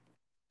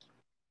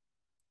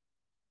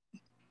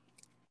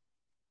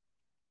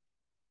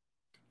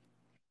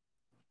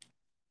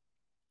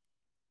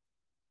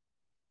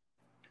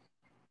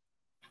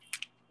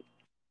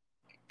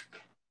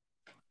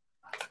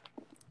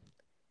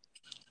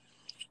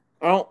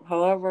Oh,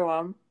 hello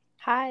everyone.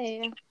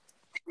 Hi.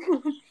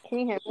 Can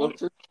you hear me?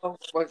 What's your show?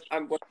 What's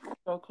your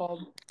show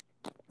called?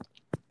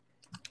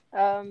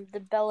 The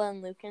Bella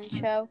and Lucan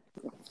show.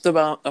 It's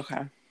about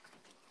okay.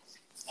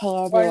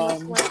 Hello Or unless you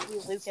everyone. want it to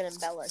be Lucan and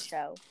Bella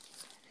show.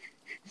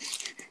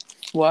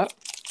 What?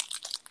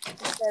 I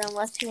said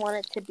unless you want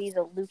it to be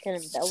the Lucan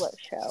and Bella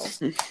show.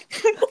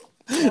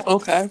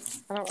 Okay.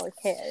 I don't really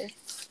care.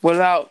 What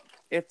about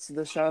It's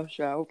the Show?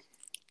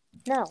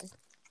 No.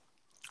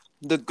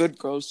 The Good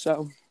Girls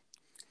Show.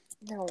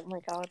 No, oh my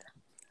god.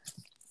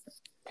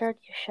 It's already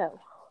a show.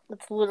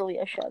 It's literally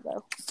a show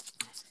though.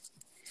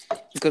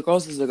 Good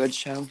Girls is a good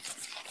show.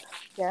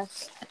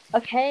 Yes.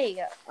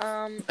 Okay.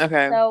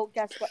 Okay. So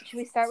guess what? Should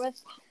we start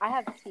with? I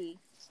have tea.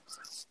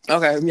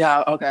 Okay.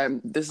 Yeah. Okay.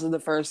 This is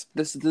the first.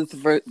 This is the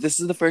first. This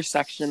is the first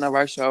section of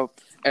our show.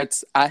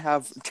 It's I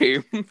have tea.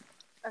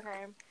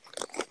 Okay.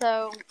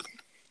 So,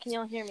 can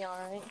y'all hear me all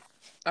right?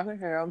 I can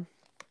hear them.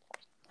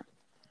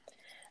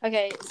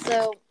 Okay.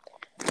 So,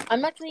 I'm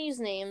not gonna use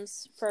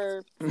names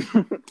for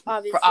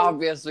obviously. For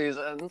obvious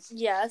reasons.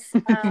 Yes.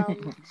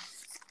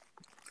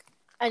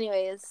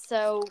 Anyways,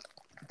 so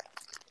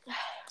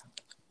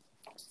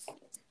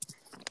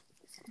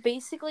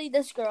basically,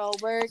 this girl,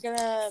 we're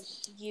gonna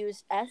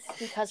use S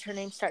because her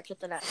name starts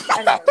with an S.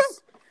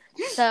 Anyways,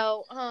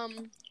 so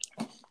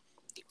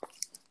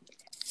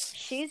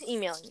she's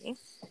emailing me.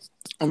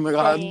 Oh my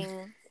god.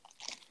 Saying,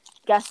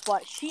 guess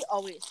what? She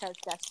always says,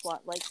 guess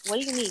what? Like,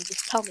 what do you mean?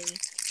 Just tell me.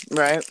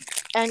 Right.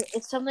 And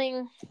it's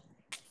something.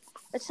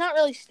 It's not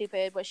really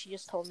stupid what she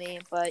just told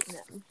me, but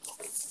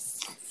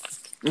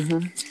you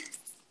know.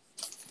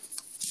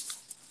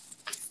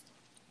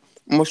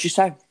 What'd she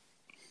say?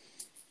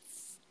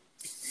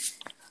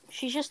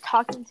 She's just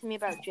talking to me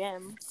about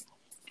gym.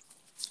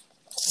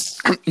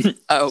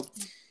 Oh.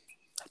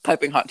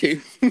 Piping hot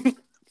tea.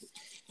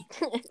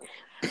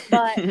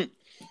 But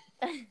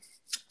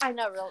I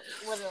know,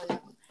 literally.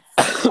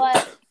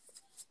 But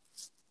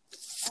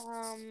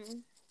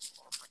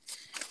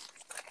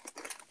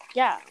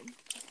yeah.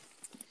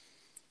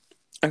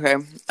 Okay.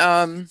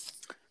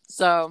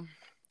 So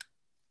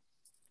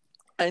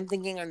I'm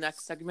thinking our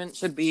next segment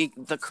should be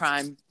the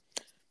crime.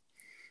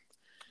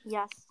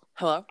 Yes.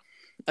 Hello?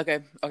 Okay,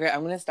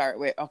 I'm gonna start.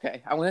 Wait,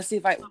 okay. I'm gonna see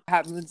if what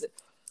happens.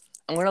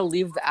 I'm gonna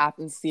leave the app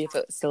and see if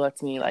it still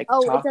lets me talk.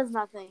 It does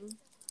nothing.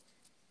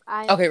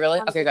 Okay,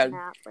 really? I'm Okay, good.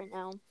 App right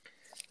now.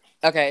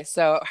 Okay,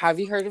 so have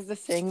you heard of the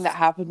thing that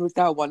happened with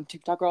that one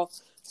TikTok girl?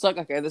 So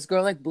okay, this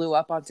girl blew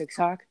up on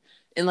TikTok,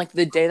 and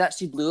the day that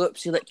she blew up,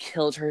 she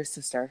killed her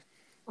sister.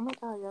 Oh my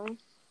god, really?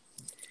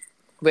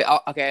 Wait,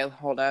 okay,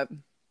 hold up.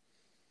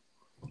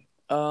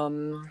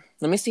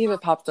 Let me see if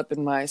it popped up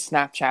in my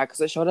Snapchat because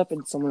it showed up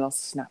in someone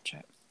else's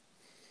Snapchat.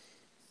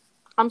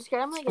 I'm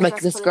scared I'm gonna get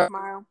dress coded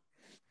tomorrow.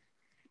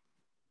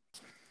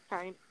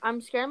 Sorry,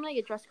 I'm scared I'm gonna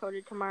get dress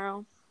coded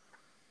tomorrow.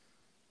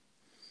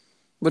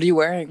 What are you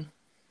wearing?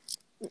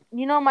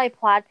 You know my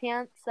plaid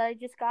pants that I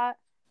just got?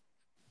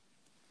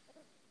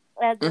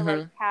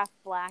 They're half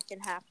black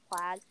and half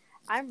plaid.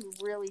 I'm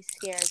really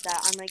scared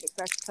that I'm gonna get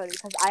dress coded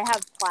because I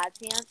have plaid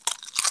pants.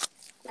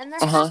 And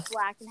they're half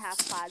black and half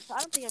plaid, so I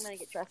don't think I'm gonna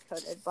get dress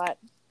coded, but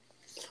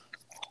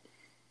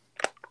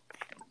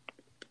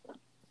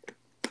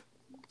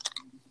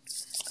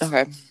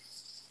okay.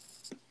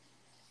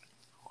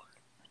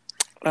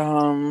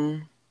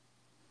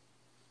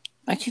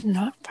 I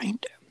cannot find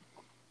it.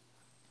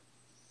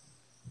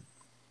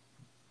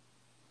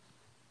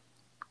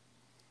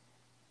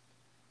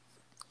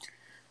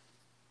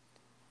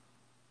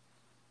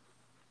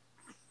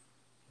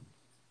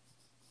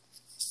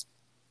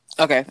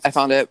 Okay, I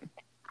found it.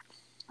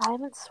 I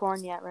haven't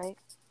sworn yet, right?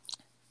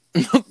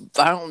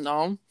 I don't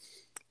know.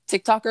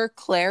 TikToker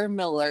Claire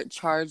Miller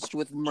charged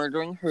with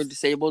murdering her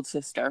disabled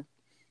sister.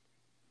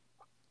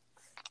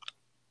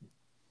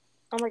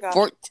 Oh my god.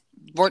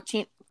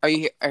 14. Are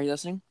you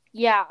listening?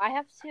 Yeah, I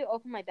have to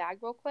open my bag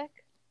real quick.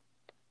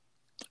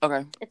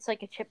 Okay. It's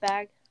like a chip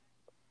bag.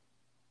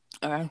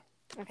 Okay.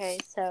 Okay,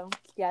 so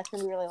yeah, it's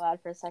gonna be really loud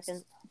for a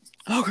second.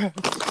 Okay.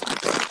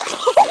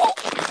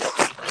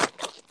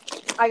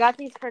 I got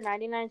these for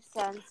 99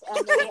 cents.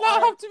 You did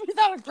not have to be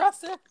that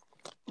aggressive.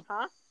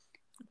 Huh?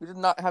 You did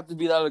not have to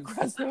be that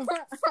aggressive.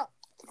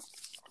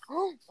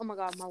 Oh my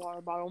god, my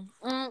water bottle.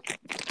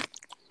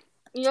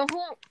 You know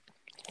who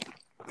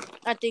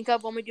I think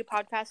of when we do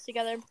podcasts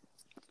together?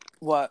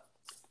 What?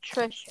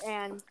 Trish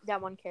and that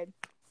one kid.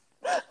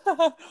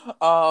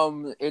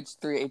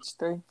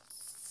 H3.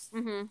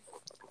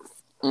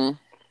 Mm-hmm.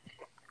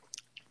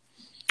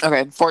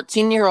 Okay,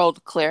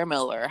 14-year-old Claire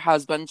Miller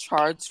has been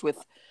charged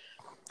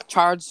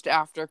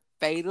after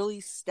fatally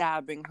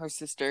stabbing her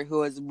sister,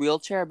 who is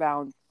wheelchair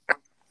bound,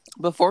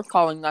 before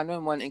calling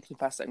 911 and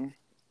confessing.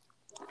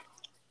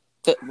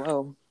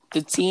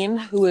 The teen,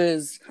 who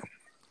is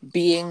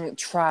being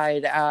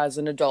tried as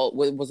an adult,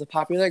 was a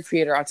popular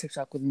creator on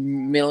TikTok with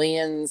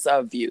millions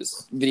of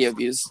video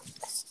views.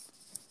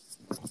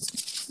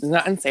 Isn't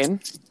that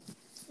insane?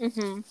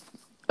 Mm-hmm.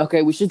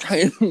 Okay, we should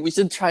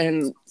try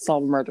and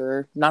solve a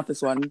murderer. Not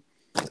this one.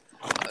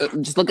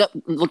 Just look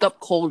up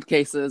cold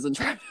cases and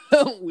try.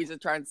 We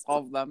should try and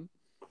solve them.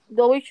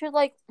 Though we should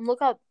like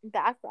look up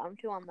background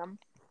too on them.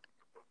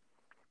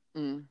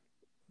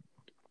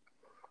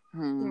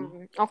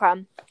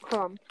 Okay.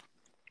 Cool.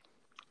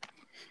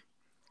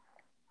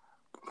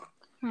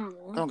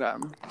 Okay.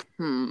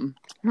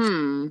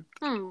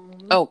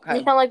 Okay.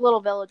 We sound like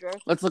little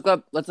villagers. Let's look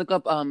up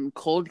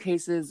cold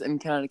cases in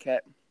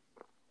Connecticut.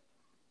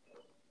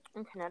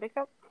 In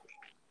Connecticut?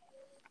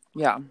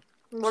 Yeah.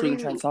 So we can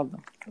try and solve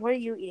them. What are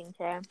you eating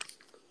today?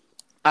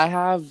 I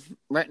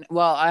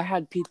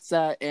had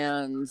pizza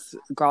and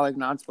garlic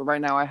knots, but right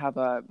now I have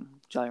a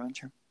Jolly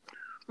Rancher.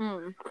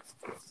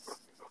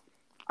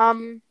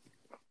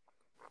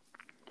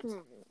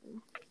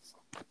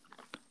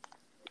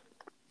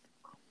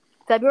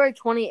 February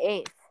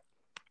 28th.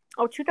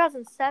 Oh,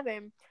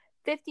 2007.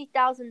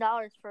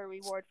 $50,000 for a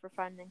reward for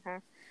finding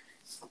her.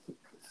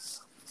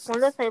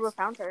 Wonder if they ever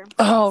found her.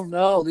 Oh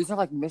no, these are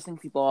like missing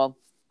people.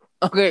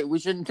 Okay, we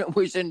shouldn't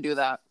do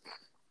that.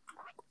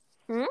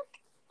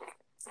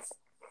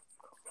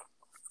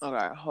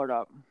 Okay, hold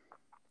up.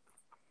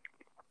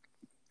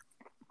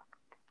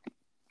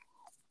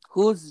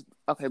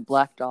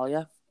 Black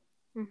Dahlia?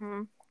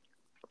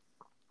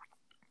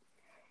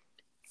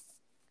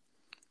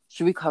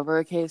 Should we cover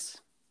a case?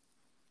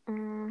 I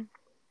don't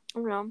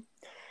know.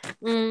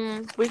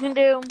 We can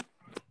do...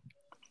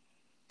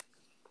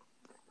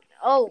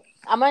 Oh,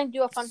 I'm going to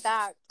do a fun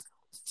fact.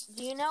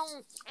 Do you know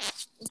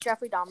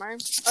Jeffrey Dahmer?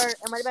 Or it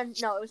might have been...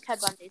 No, it was Ted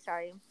Bundy,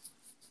 sorry.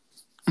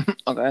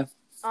 Okay.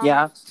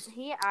 Yeah.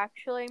 He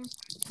actually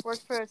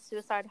worked for a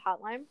suicide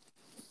hotline.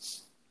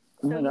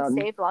 So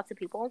he saved lots of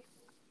people.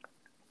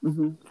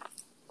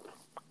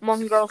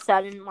 One girl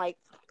said in, like,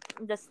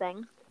 this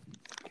thing.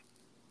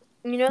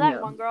 You know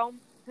that one girl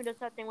who does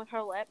that thing with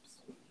her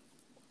lips?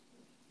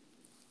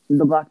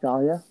 The Black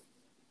Dahlia?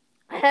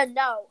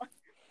 No.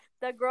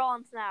 The girl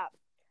on Snap.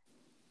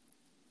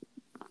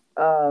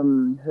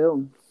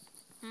 Who?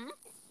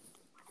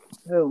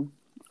 Who?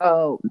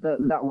 Oh,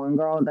 that one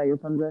girl that you're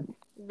friends with?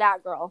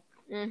 That girl.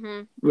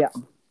 Yeah.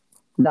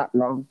 That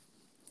girl.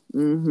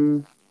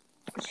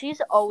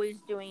 She's always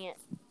doing it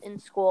in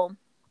school.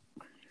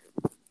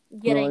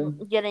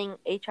 Getting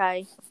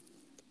HIV.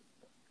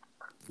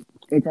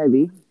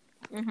 HIV?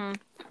 Oh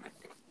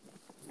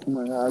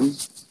my god.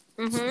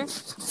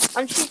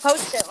 And she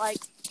posted like,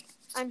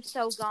 I'm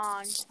so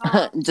gone.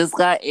 Just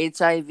got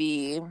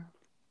HIV.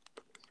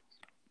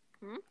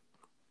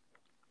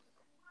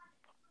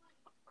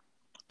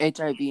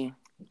 HIV.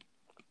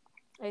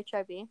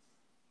 HIV?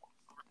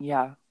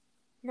 Yeah.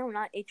 No,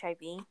 not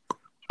HIV.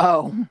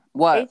 Oh,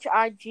 what?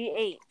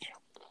 HIGH.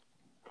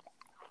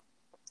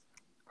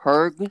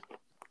 Herg?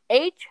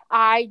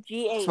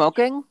 HIGH.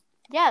 Smoking?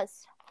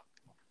 Yes.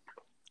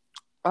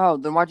 Oh,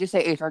 then why'd you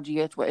say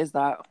HRGH? What is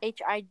that?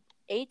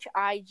 HIGH.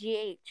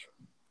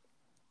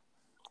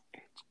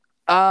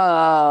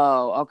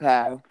 Oh,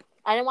 okay.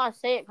 I didn't want to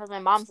say it because my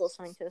mom's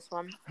listening to this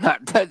one.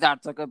 That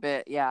took a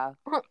bit, yeah.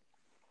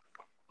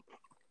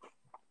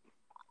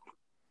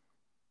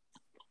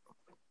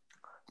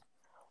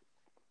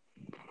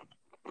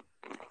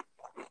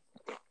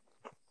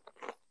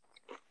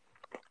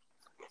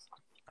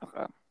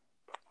 Okay.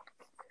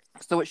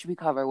 So what should we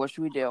cover? What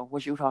should we do?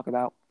 What should we talk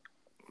about?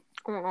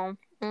 I don't know.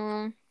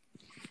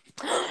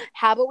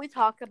 How about we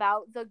talk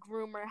about the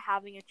groomer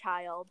having a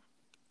child?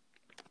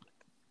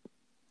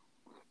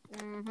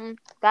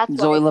 That's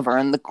Zoe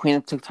Laverne, the queen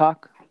of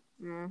TikTok.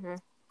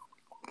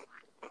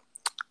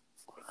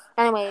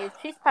 Anyways,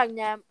 she's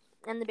pregnant,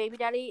 and the baby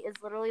daddy is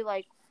literally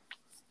like,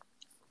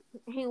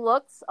 he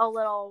looks a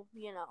little,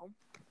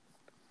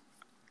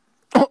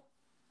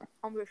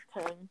 I'm just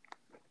kidding.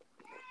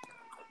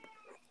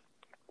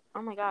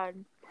 Oh my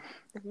god.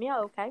 Is Mia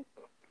okay?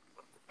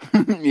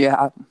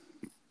 Yeah.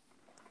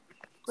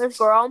 This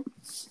girl,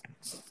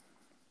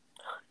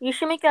 you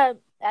should make a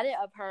edit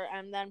of her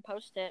and then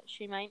post it.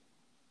 She might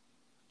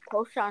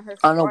post it on her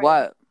story. On a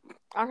what?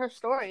 On her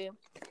story.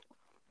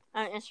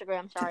 On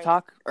Instagram, sorry.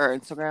 TikTok or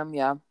Instagram,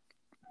 yeah.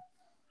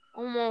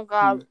 Oh my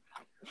god.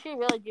 She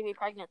really do be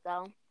pregnant,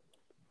 though.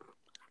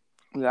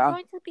 Yeah. You're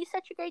going to be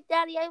such a great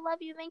daddy. I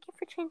love you. Thank you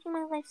for changing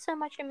my life so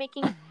much and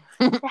making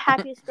the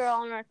happiest girl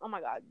on earth. Oh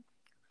my god.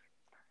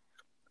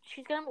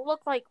 She's going to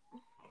look like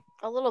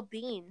a little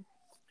bean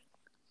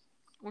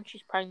when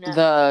she's pregnant.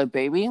 The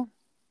baby?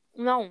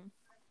 No.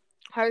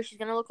 She's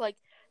going to look like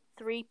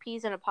 3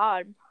 peas in a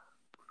pod.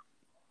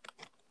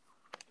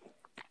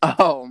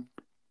 Oh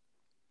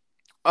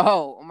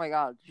my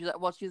god.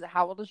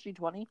 How old is she?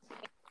 20?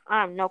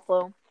 I have no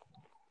clue.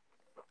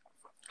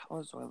 How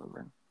old is Zoe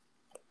Laverne?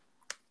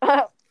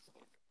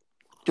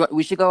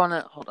 We should go on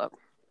it. Hold up.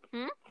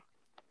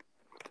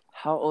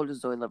 How old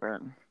is Zoe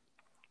Laverne?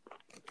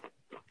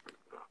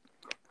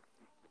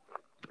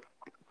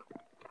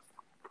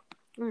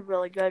 It was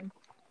really good.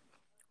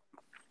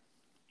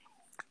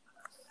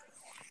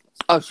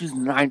 Oh, she's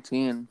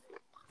 19.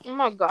 Oh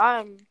my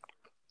god.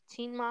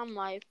 Teen mom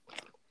life.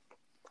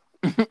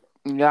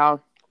 Yeah.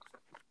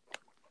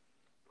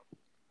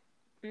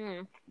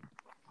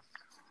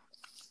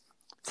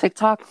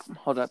 TikTok.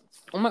 Hold up.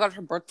 Oh my god,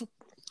 her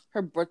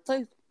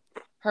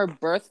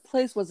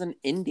birthplace was in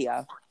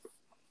India.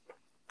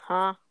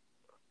 Huh?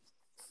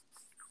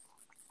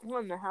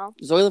 What in the hell?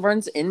 Zoe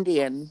Laverne's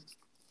Indian.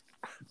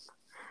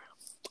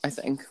 I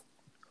think.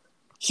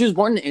 She was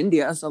born in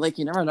India, so like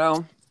you never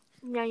know.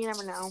 Yeah, you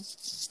never know.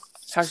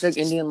 Hashtag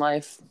Indian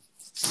life.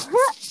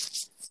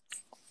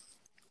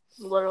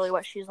 Literally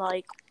what she's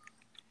like.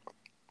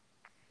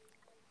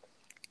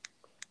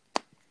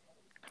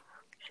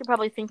 She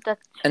probably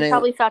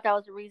thought that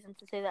was a reason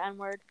to say the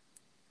N-word.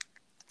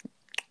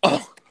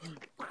 Oh.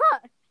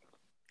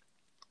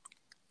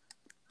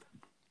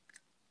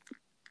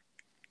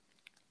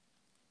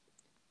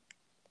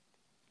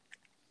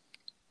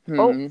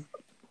 Oh.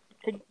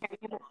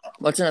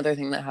 What's another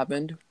thing that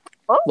happened?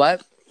 Oh.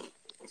 What?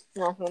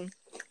 Nothing.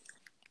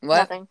 What?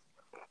 Nothing.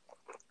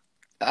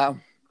 Oh.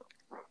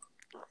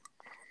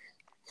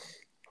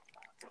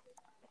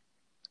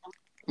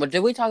 What did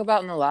we talk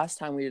about in the last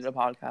time we did a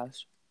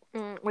podcast?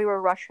 We were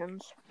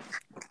Russians.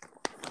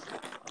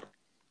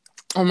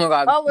 Oh my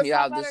god. Oh,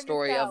 yeah, the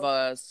story of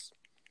us.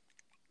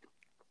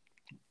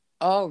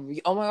 Oh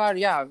my god,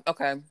 yeah.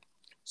 Okay.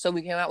 So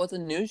we came out with a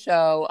new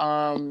show.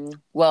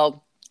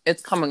 Well,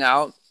 it's coming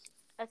out.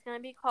 It's gonna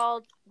be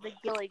called The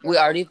Gilly Girls. We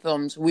already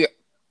filmed.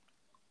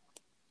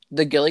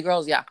 The Gilly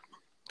Girls, yeah.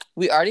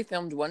 We already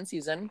filmed one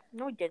season.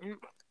 No, we didn't.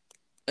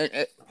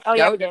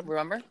 Yeah, we did.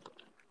 Remember?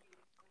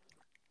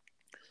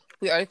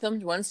 We already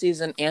filmed one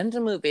season and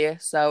a movie,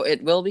 so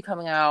it will be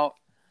coming out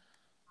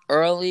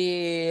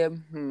early.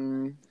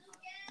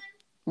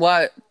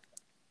 What?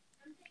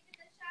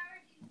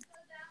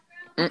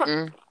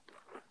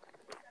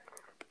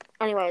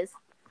 Anyways.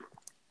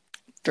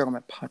 During my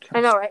podcast.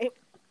 I know, right?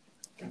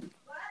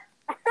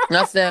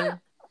 Nothing.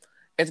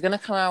 It's gonna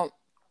come out.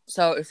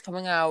 So it's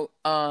coming out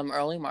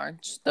early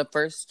March. The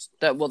first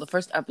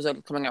episode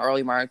is coming out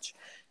early March,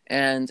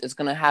 and it's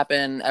gonna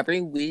happen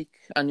every week.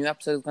 A new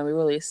episode is gonna be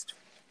released,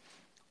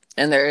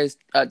 and there is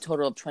a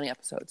total of 20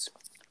 episodes.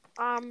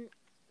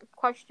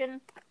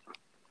 Question.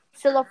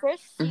 So the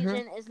first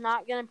season is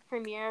not gonna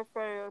premiere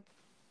for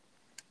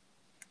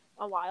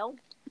a while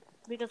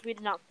because we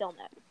did not film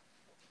it.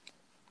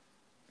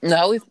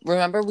 No, we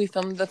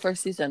filmed the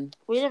first season.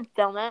 We didn't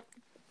film it.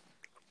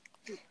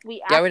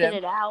 We acted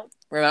it out.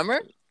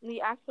 Remember? We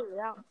acted it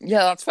out.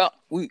 Yeah, that's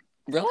really?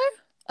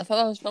 I thought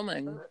I was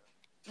filming.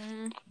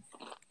 I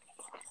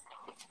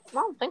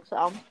don't think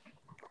so.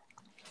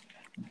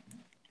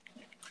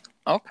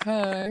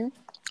 Okay.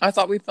 I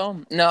thought we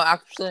filmed. No,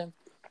 actually,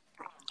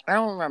 I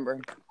don't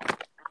remember.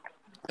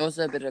 It was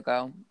a bit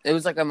ago. It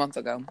was like a month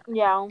ago.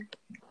 Yeah.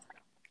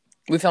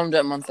 We filmed it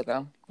a month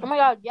ago. Oh my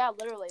god, yeah,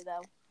 literally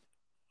though.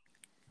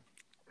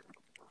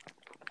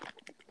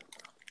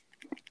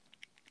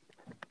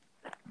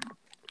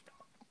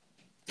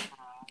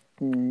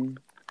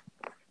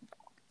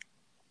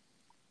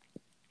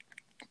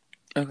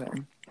 Okay.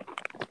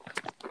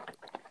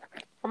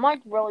 I'm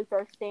like really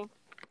thirsty.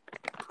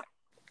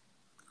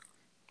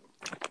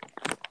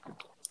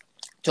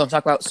 Do you want to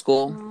talk about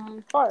school?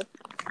 Sure.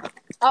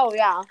 Oh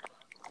yeah.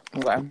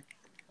 Okay.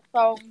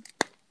 So,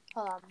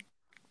 hold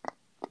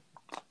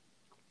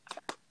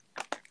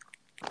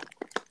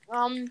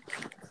on.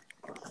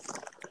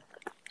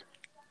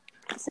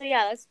 So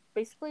yeah, that's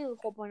basically the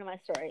whole point of my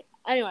story.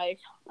 Anyways,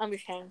 I'm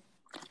just kidding.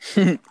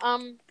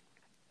 I'm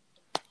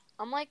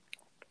like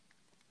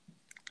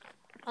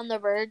on the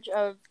verge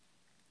of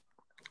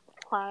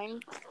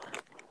crying.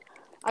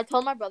 I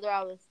told my brother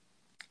I was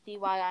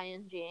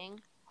DYINGing.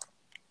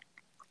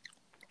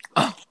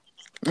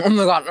 Oh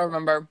my god, I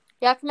remember.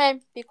 Yeah, come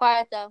in. Be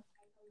quiet though.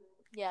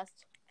 Yes.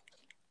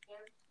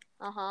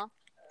 Uh-huh.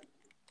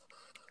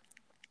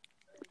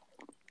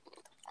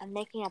 I'm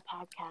making a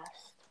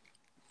podcast.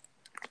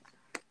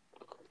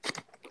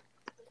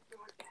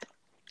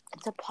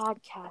 It's a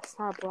podcast,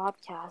 not a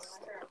broadcast.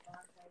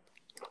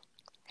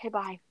 Okay,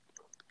 bye.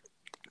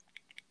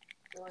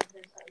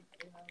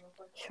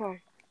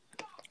 Sure.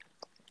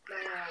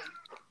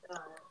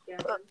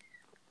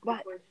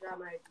 What?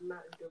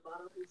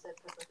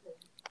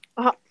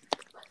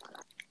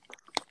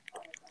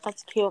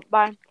 That's cute.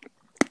 Bye.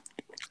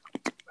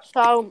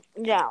 So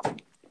yeah,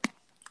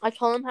 I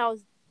told him how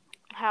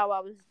I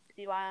was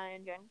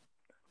DYINGing.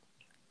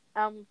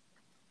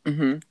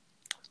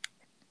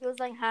 He was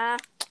like, "Huh?"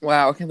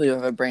 Wow, I can't believe you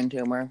have a brain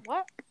tumor.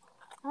 What?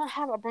 I don't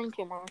have a brain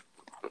tumor.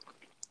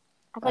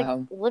 I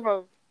have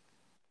liver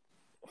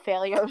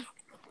failure.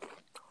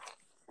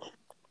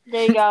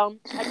 There you go.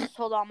 I just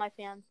told all my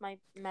fans my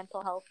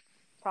mental health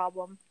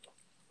problem.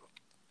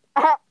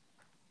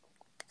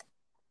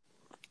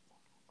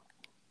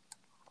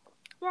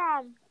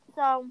 Yeah,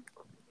 so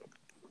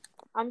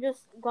I'm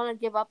just gonna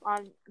give up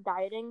on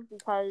dieting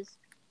because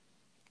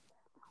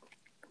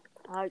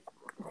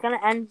it's gonna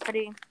end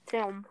pretty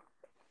soon.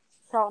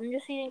 So I'm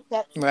just eating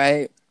chips.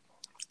 Right.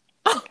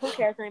 Who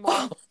cares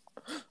anymore?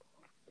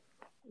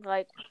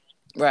 Like.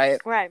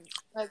 Right. Right.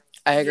 Like,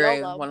 I agree.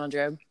 YOLO.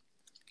 100.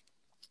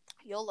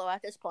 YOLO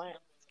at this point.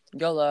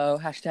 YOLO.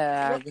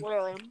 Hashtag.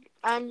 Literally.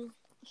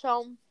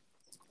 So,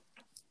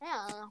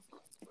 yeah.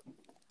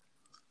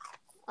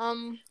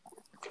 I'm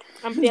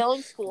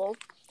failing school,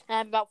 and I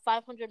have about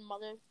 500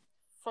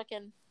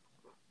 motherfucking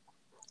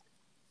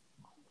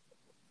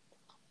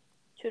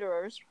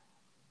tutorers.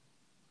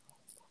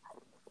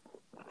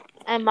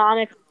 And Mom,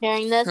 if you're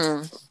hearing this,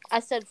 I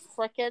said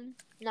frickin',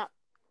 not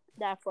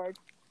that word.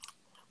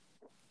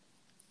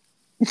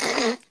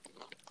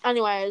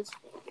 Anyways,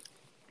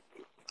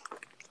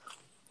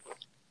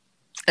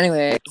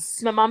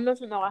 my mom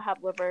doesn't know I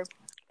have liver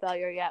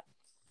failure yet.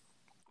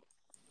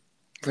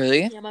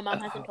 Really? Yeah, my mom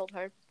hasn't told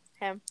him.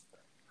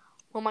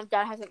 Well, my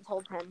dad hasn't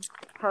told her.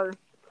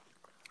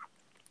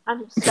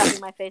 I'm just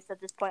stuffing my face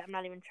at this point. I'm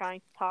not even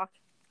trying to talk.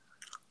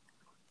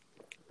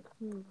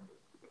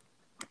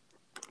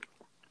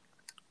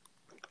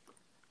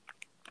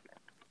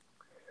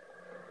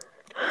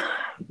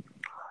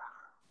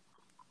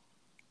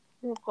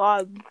 Oh,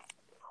 God.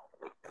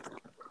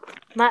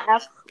 My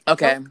F.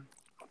 Okay. Oh.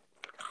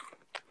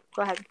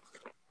 Go ahead.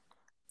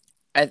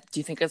 Do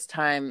you think it's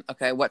time?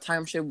 Okay, what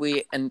time should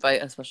we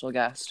invite a special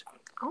guest?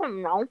 I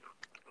don't know.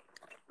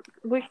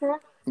 We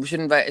should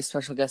invite a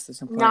special guest at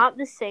some point. Not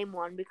the same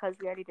one, because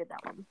we already did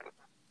that one.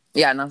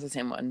 Yeah, not the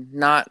same one.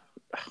 Not,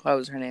 what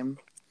was her name?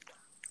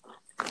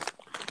 I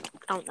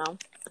don't know.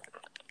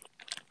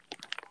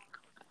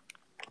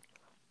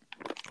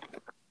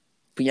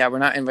 But yeah, we're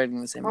not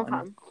inviting the same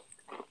one.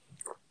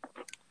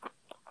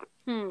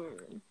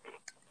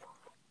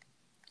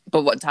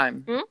 But what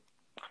time?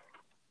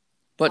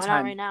 What Why time?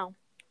 not right now?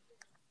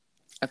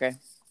 Okay.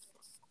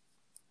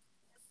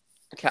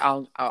 Okay,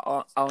 I'll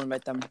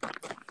invite them.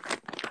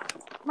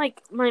 Like,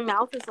 my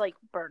mouth is like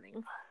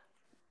burning.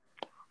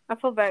 I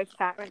feel very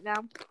fat right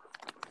now.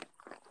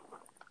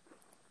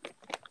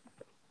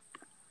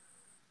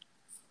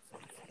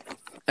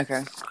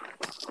 Okay.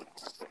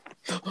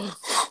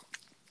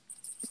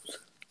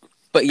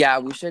 But yeah,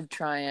 we should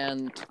try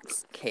and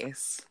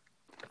case.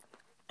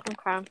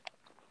 Okay.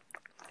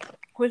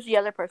 Who's the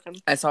other person?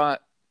 I saw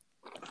it.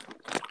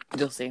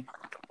 You'll see.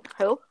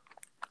 Who?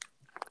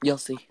 You'll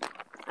see.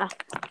 Oh.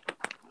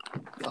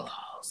 You'll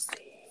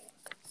see.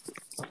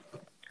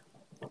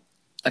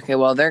 Okay,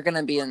 well, they're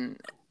gonna be in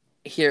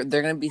here.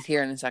 They're gonna be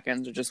here in a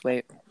second, so just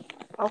wait.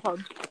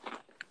 Okay.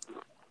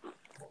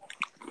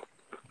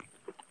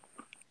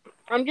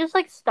 I'm just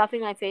like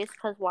stuffing my face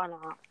because why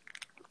not?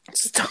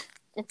 Stop.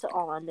 It's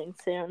all ending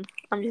soon.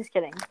 I'm just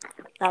kidding.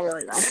 Not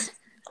really though.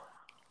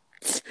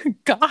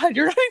 God,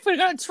 you're not even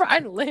gonna try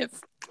to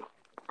live.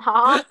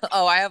 Huh?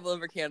 Oh, I have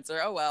liver cancer.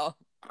 Oh well.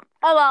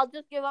 Oh well,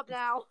 just give up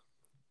now.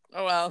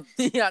 Oh well.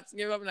 Yeah, let's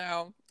give up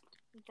now.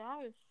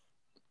 Gosh.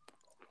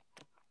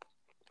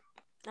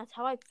 That's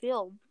how I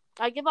feel.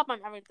 I give up on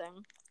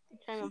everything.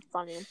 It's kind of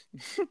funny.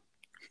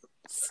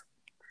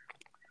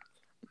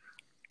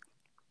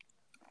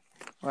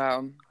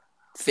 Wow.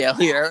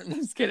 Failure.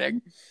 Just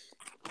kidding.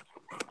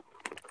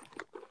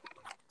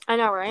 I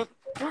know, right?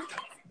 Man,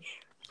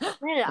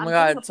 Oh my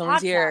God,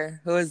 someone's here.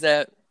 Who is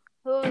it?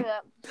 Who is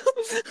it?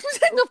 Who's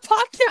in the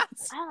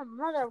podcast?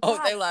 Oh,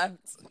 they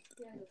left.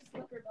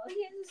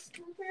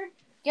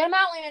 Get him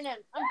out, Landon.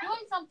 I'm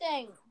doing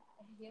something.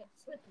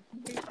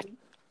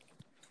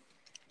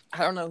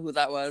 I don't know who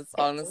that was,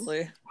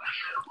 honestly.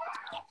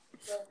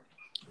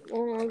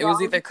 Oh, it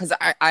was either because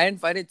I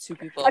invited two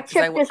people. A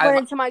chip just went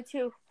into my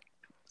tooth.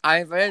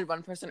 I invited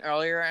one person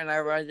earlier, and I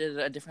invited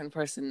a different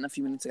person a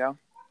few minutes ago.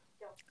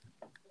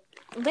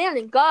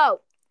 Landon,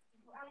 go.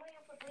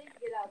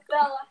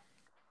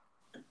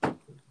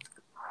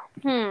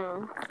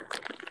 Do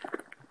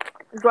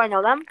I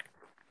know them?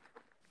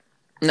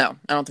 No,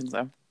 I don't think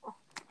so.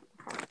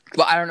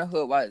 Well, I don't know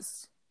who it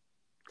was.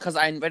 Because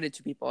I invited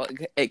two people.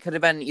 It could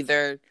have been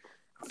either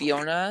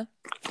Fiona.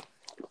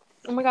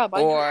 Oh my God,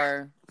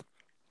 or...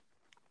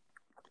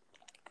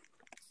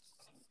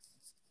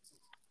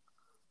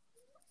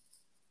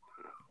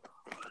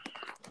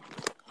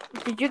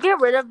 Did you get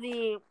rid of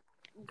the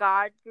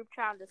God group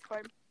chat on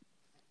Discord?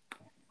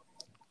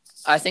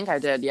 I think I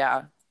did,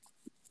 yeah.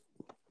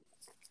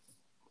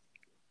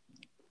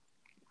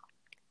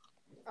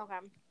 Okay.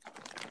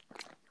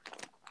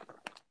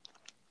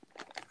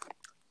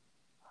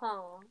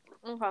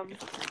 Okay.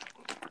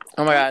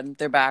 Oh my God,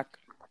 they're back.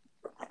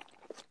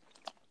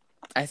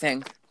 I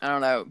think. I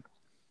don't know.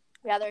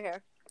 Yeah, they're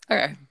here.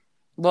 Okay.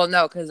 Well,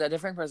 no, because a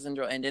different person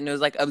joined, and it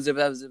was like... Oh,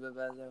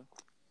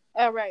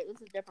 right. This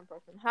is a different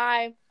person.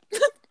 Hi.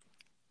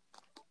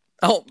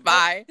 Oh,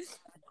 bye.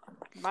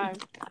 Bye.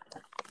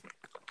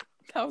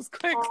 That was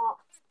quick.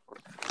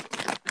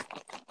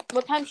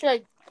 What time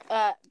should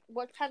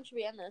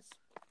we end this?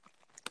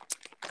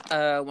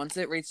 Once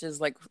it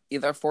reaches like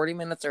either 40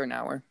 minutes or an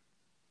hour.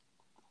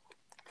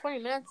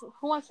 20 minutes?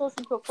 Who wants to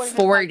listen to a 40 minute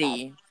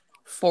podcast?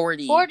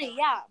 40. 40,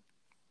 yeah.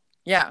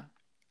 Yeah.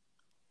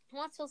 Who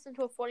wants to listen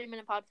to a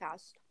 40-minute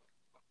podcast?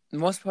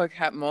 Most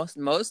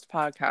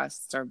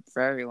podcasts are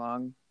very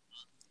long.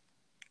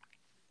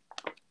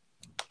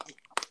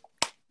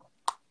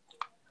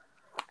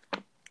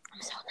 I'm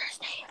so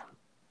thirsty.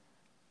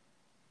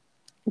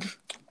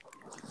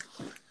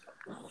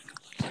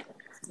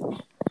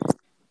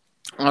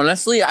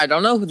 Honestly, I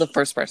don't know who the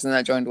first person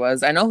that joined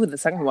was. I know who the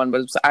second one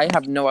was. I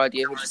have no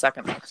idea who the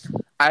second. Who was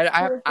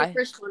the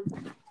first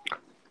one?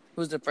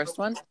 Who's the first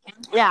one?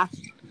 Yeah.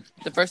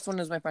 The first one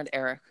is my friend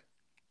Eric.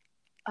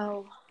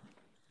 Oh.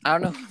 I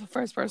don't know who the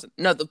first person.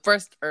 No, the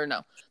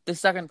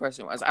second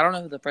person was. I don't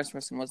know who the first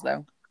person was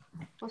though.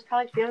 It was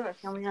probably Fiona.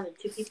 She only had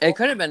 2 people. It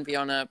could have been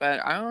Fiona,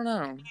 but I don't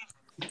know.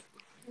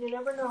 You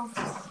never know.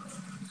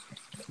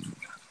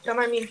 Don't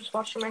mind me just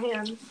washing my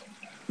hands.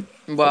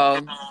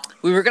 Well,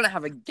 we were gonna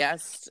have a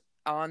guest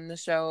on the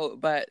show,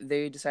 but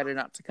they decided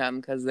not to come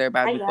because they're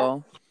bad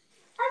people.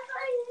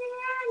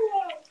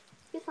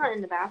 He's not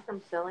in the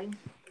bathroom, silly.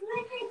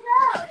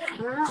 I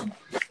don't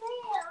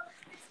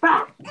know.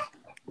 I'm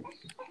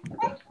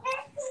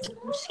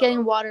just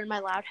getting water in my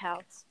loud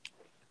house.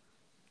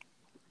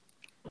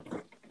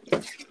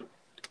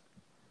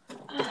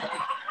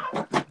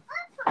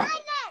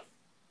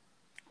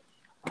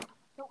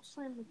 Don't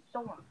slam the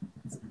door.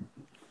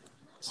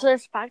 So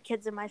there's 5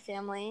 kids in my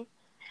family.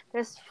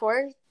 There's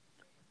 4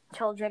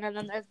 children, and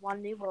then there's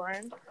 1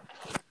 newborn.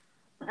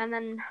 And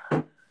then,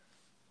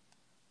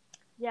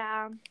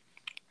 yeah,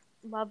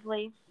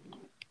 lovely.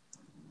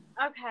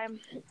 Okay,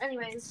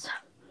 anyways.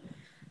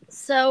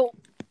 So,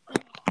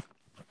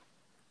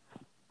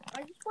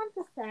 I just want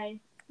to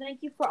say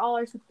thank you for all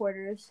our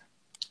supporters.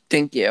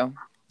 Thank you.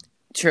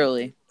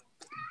 Truly.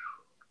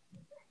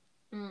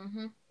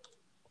 Mm-hmm.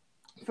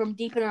 From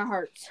deep in our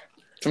hearts.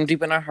 From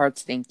deep in our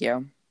hearts, thank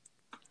you.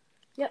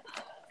 Yep.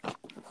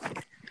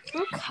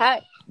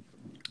 Okay.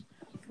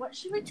 What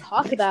should we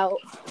talk about?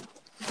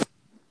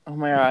 Oh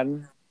my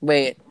god.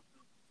 Wait.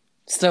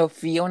 So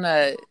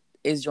Fiona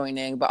is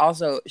joining, but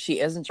also she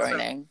isn't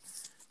joining.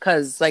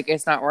 Because, like,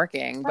 it's not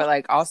working. But,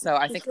 like, also,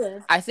 I think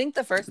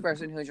the first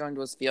person who joined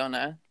was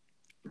Fiona.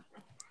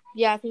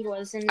 Yeah, I think it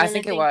was. And I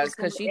think it was,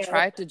 because she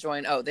tried to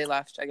join. Oh, they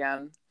left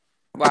again.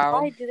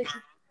 Wow. Why do they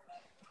keep...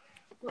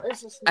 What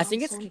is this nonsense? I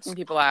think it's kicking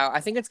people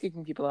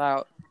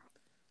out.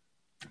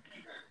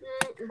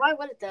 Why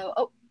would it, though?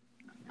 Oh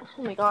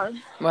my god.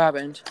 What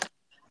happened?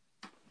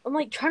 I'm,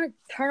 like, trying to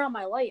turn on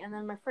my light, and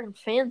then my freaking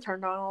fan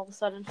turned on all of a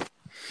sudden.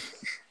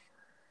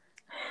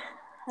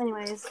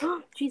 Anyways.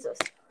 Jesus.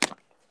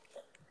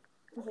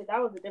 Okay, that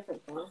was a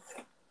different one.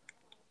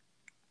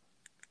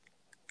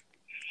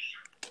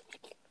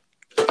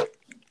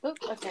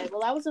 Oops, okay, well,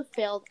 that was a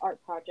failed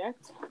art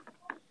project.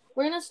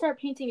 We're going to start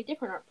painting a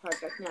different art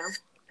project now.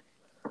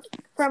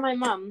 For my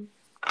mom.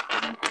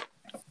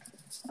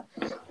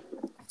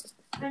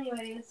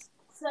 Anyways,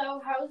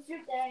 so how was your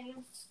day?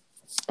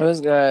 It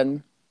was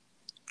good.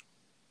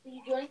 Did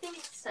you do anything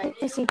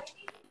exciting?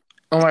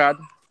 Oh my god.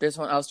 Did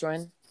someone else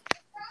join?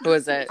 Who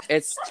is it?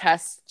 It's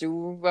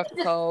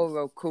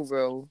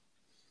Testurakoro.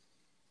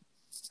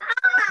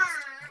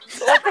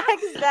 What the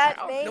heck is that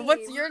name?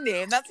 What's your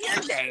name? That's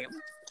your name.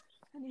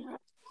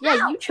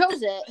 Yeah, you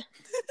chose it.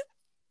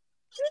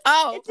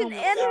 Oh. It's an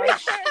anime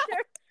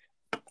character.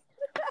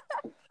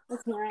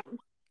 Okay.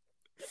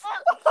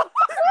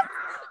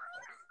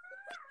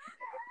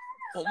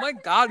 Oh my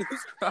god,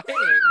 who's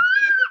crying?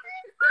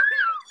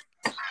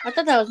 I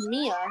thought that was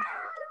Mia.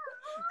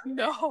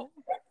 No.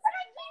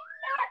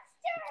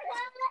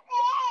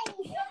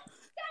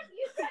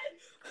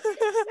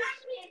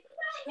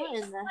 What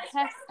in the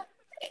heck?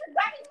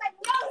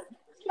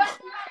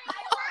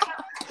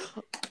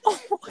 Oh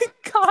my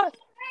god.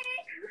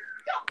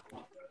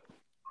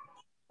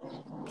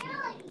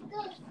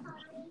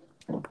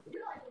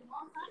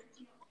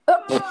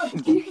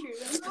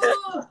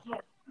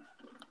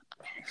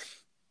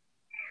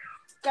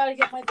 Gotta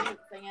get my boot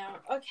thing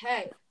out.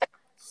 Okay.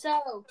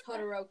 So,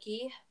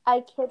 Todoroki.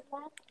 I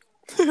kidnapped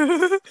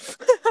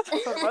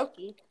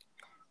Todoroki.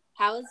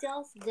 How was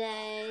y'all's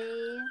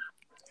day?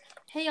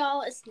 Hey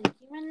y'all, it's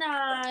Nicki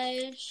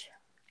Minaj.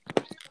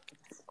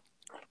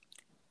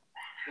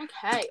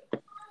 Okay.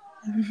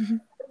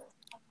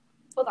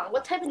 Hold on,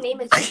 what type of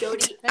name is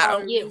Jody? Oh,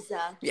 you.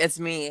 Lisa. It's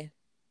me.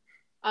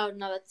 Oh,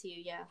 no, that's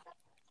you, yeah.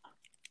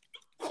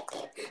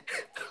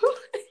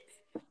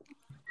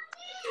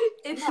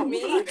 It's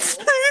me?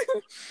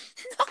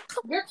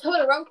 You're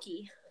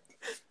Todoroki.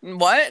 What?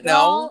 Well,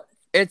 no.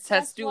 It's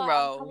I'm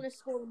Testuro. coming to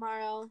school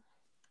tomorrow.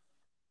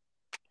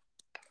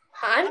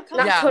 I'm not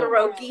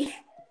Todoroki.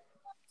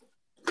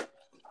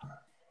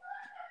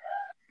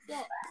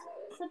 Yeah,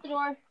 shut the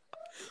door.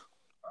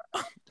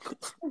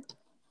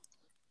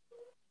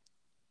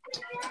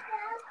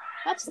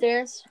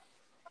 Upstairs.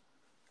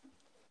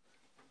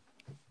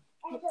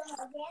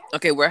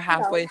 Okay, we're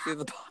halfway through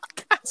the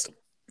podcast.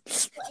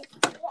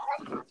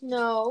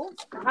 No,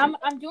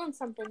 I'm doing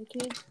something.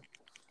 Can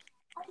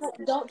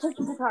you don't touch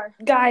the guitar,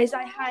 Guys,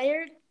 I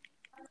hired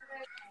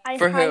a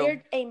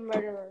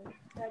murderer.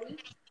 Ready?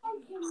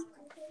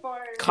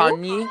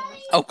 Connie?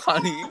 Oh,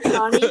 Connie.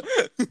 Connie.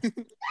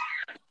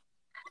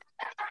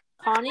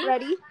 Connie?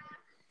 Ready?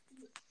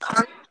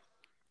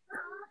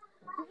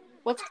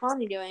 What's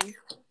Connie doing?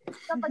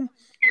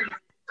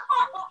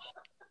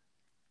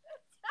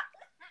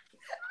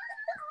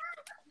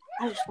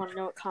 I just want to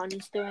know what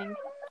Connie's doing.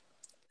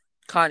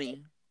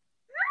 Connie.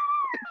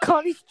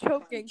 Connie's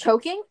choking.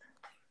 Choking?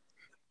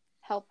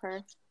 help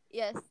her.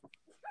 Yes.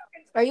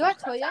 Are you at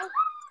Toyo?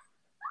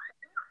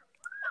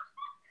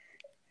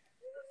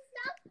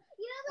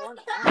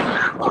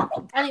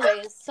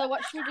 Anyways, so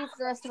what should we do for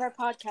the rest of our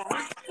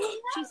podcast?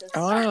 Jesus.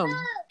 I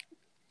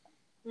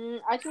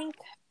think.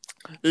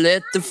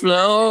 Let the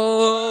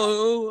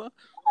flow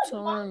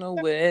turn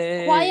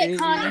away. Quiet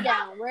Connie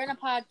down. We're in a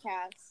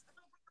podcast.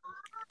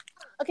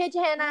 Okay,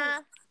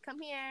 Johanna,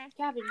 come here.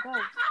 Gavin, go.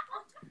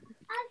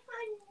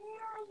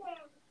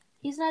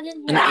 He's not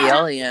in An here.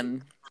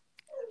 alien.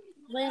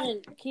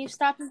 Landon, can you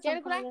stop him from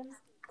Janet, coming in?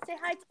 Say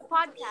hi to the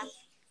podcast.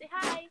 Say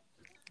hi.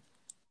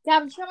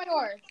 Gavin, shut my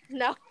door.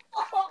 No.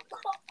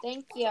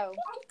 Thank you.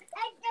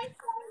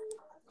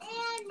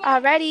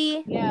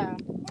 Already. Yeah.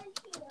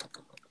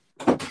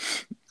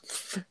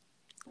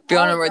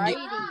 Fiona,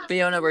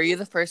 Alrighty. were you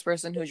the first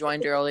person who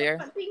joined earlier?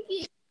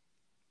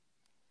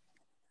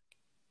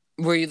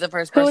 Were you the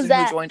first Who was person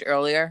who that? joined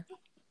earlier?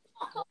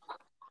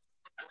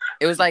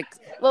 It was like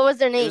What was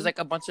their name? it was like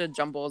a bunch of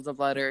jumbles of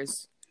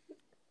letters.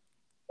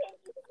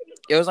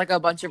 It was like a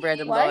bunch of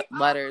random What?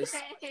 letters.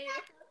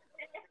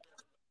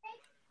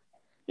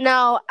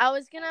 No, I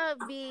was gonna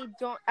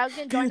join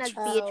as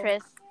Oh.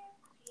 Beatrice.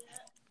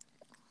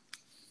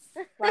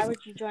 Why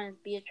would you join as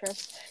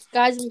Beatrice?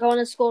 Guys, I'm going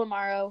to school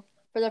tomorrow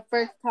for the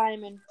first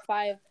time in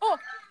 5. Oh.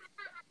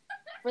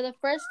 For the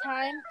first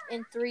time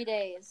in 3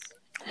 days.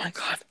 Oh my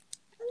god.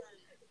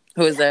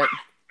 Who is it?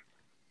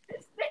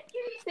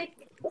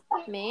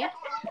 Me?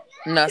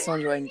 No,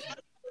 someone joined.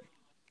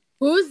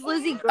 Who's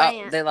Lizzie Oh,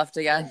 Grant? they left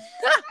again.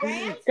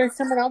 There's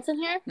someone else in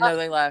here? No,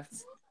 they left.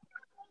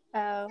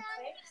 Oh.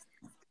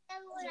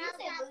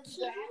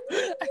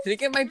 I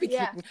think it might be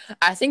Yeah. kicking.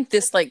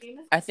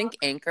 I think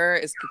Anchor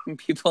is kicking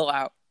people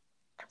out.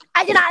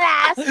 I did not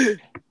ask.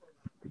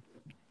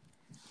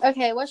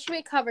 Okay, what should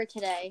we cover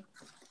today?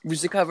 We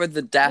should cover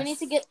the death. We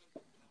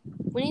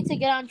need to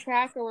get on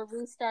track or we're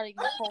restarting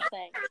this whole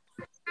thing.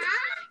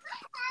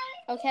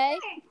 Okay?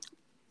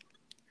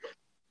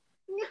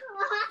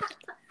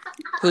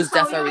 Whose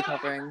death are we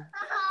covering?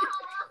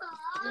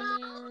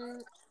 I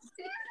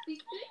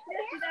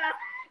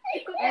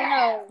don't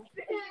know.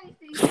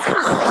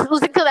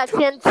 Listen to that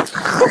chin.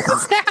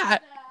 What's that?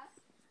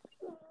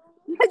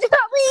 I did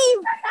not leave.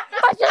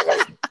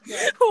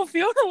 Oh,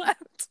 Fiona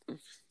left.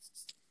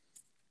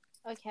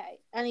 Okay.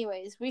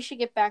 Anyways, we should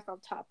get back on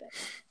topic.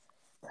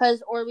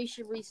 Or we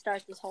should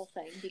restart this whole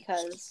thing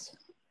because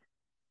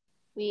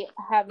we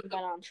haven't been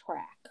on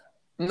track.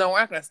 No, we're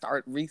not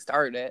gonna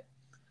restart it.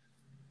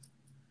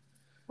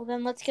 Well,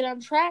 then let's get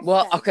on track.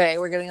 Well, then. okay,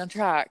 we're getting on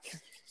track.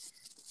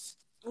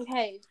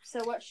 Okay,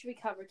 so what should we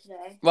cover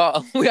today?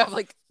 Well, we have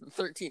like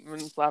 13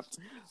 minutes left.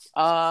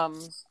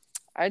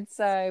 I'd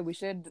say we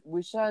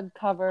should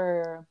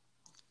cover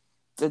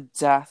the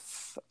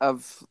death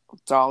of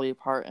Dolly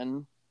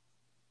Parton.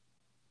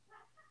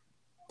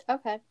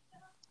 Okay.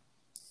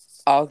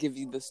 I'll give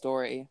you the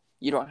story.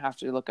 You don't have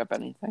to look up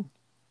anything.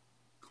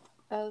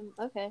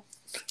 Okay.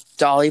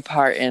 Dolly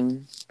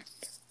Parton,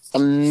 a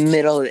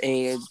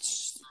middle-aged.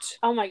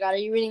 Oh my god, are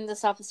you reading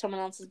this off of someone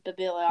else's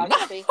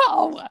bibliography?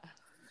 No!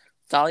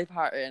 Dolly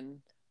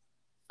Parton,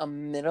 a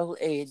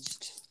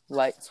middle-aged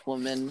white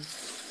woman.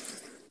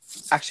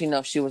 Actually,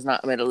 no, she was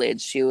not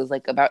middle-aged. She was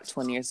like about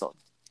 20 years old.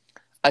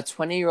 A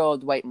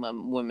 20-year-old white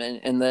woman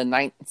in the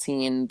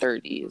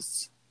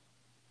 1930s.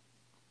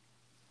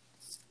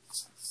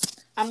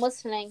 I'm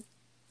listening.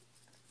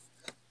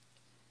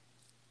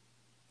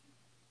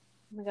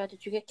 Oh my god,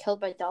 did you get killed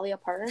by Dolly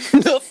Parton?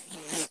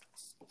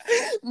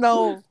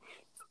 No.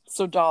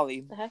 So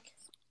Dolly The heck?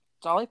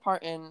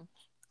 Parton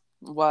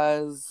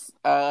was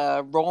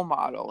a role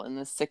model in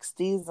the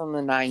 60s and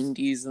the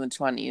 90s and the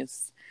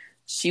 20s.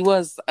 She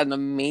was an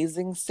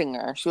amazing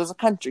singer. She was a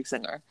country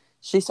singer.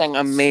 She sang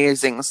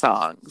amazing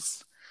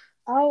songs.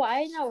 Oh,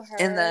 I know her.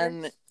 And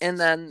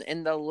then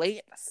in the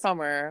late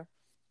summer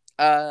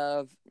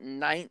of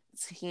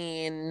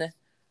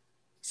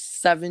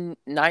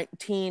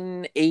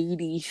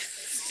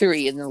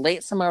 1983, in the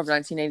late summer of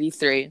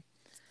 1983,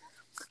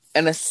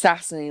 an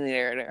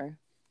assassinator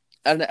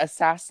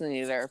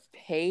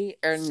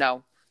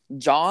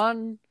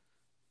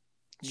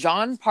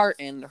John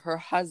Parton, her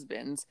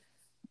husband,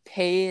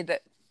 paid an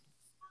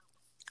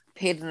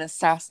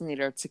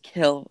assassinator to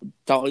kill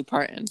Dolly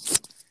Parton.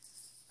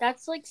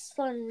 That's like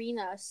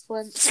Selena.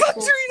 Selena.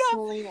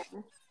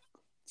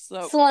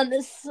 So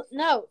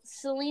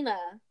Selena.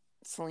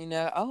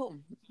 Selena. Oh,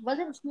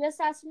 Wasn't she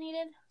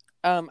assassinated?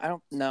 I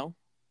don't know.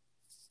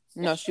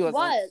 No, she wasn't.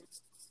 Was.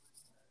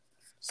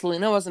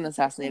 Selena wasn't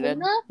assassinated.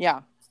 Selena?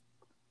 Yeah.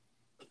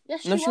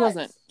 Yes, No, she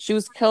wasn't. She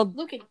was killed.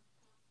 Look at.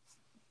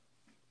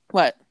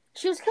 What?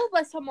 She was killed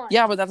by someone.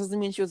 Yeah, but that doesn't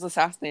mean she was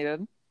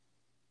assassinated.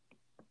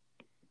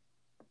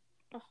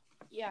 Oh,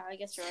 yeah, I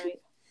guess you're right.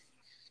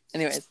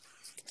 Anyways,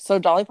 so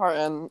Dolly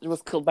Parton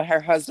was killed by her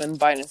husband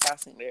by an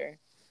assassinator.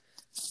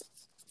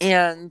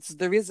 And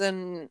the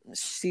reason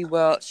she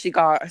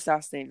got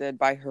assassinated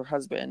by her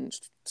husband,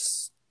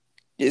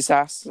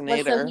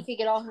 assassinator. So he could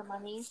get all her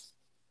money.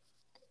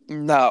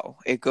 No,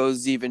 it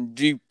goes even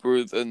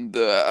deeper than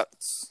that.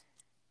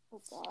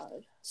 Oh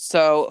God.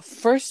 So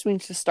first we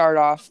need to start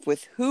off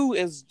with who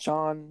is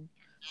John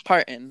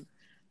Parton.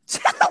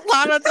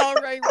 Lana Del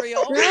Rey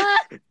real.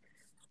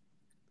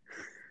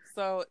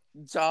 So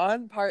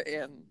John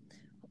Parton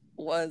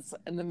was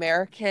an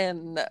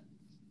American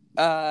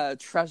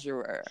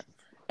treasurer,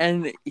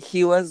 and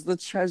he was the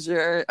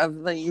treasurer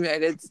of the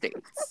United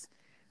States.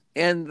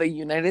 And the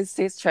United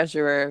States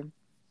treasurer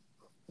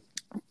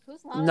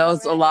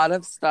knows a lot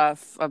of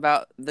stuff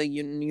about the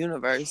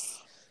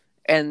universe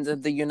and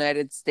the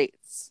United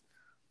States.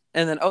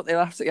 And then they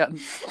laughed again.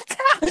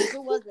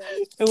 Who was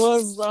it? It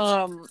was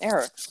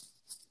Eric.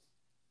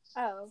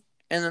 Oh.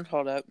 And then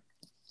hold up.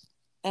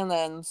 And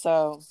then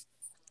so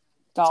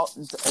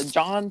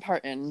John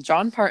Parton,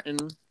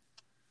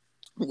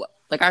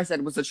 like I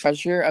said, was the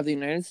treasurer of the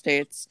United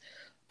States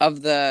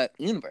of the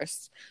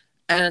universe.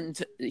 And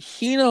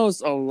he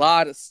knows a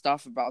lot of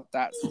stuff about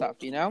that stuff,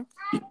 you know?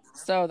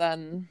 So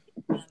then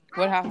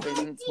what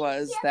happened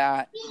was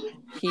that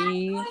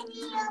he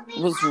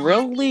was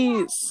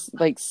really,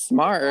 like,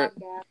 smart.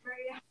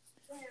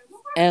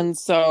 And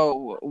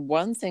so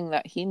one thing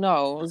that he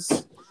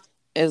knows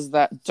is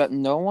that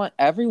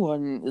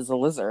everyone is a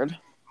lizard.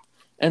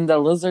 And the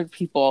lizard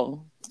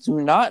people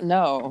do not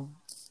know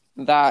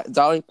that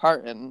Dolly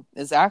Parton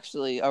is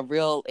actually a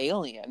real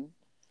alien.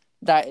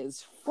 That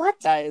is... What?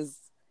 That is...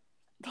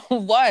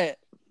 What?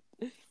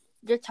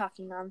 You're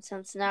talking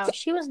nonsense now.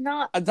 She was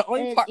not a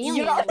Dolly Parton.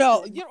 You don't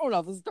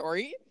know the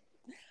story.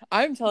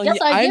 I'm telling you.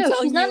 Yes, I do.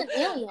 She's not an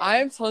alien.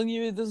 I'm telling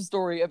you the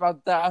story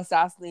about the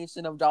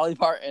assassination of Dolly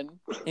Parton,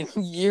 and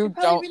You're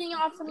don't. reading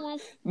off someone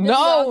else.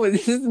 No,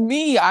 this is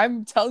me.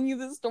 I'm telling you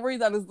the story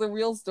that is the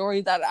real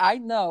story that I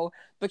know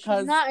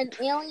because she's not an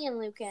alien,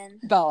 Lucan.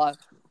 Bella.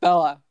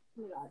 Oh my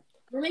God.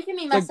 You're making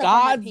me mess The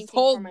up. gods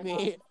told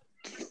me.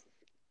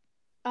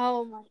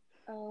 Oh my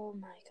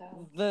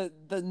God. No,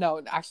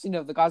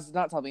 the gods did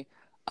not tell me.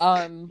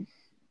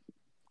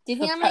 Do you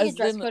think I'm gonna get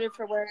dress coded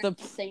for wearing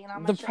saying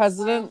on my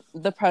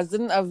the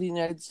president of the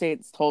United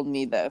States told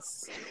me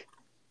this.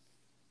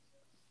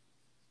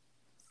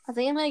 I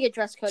think I'm gonna get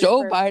dress coded.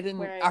 Joe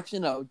Biden, actually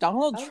no,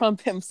 Donald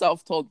Trump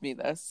himself told me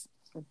this.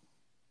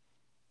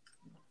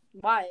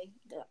 Why?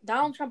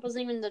 Donald Trump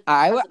wasn't even the.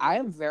 I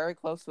am very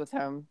close with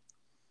him.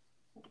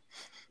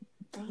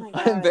 Oh my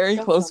God, I'm very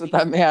close with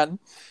that man.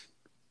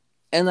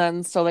 And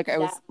then so I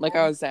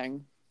was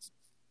saying,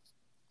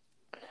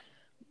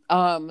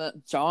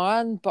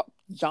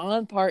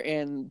 John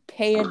Parton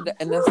paid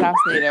an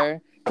assassinator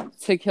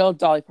to kill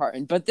Dolly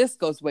Parton, but this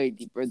goes way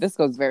deeper. This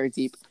goes very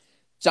deep.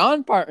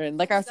 John Parton,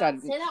 like I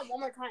said, say that one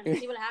more time and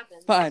see what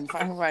happens. Fine.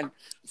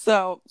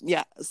 So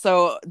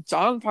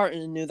John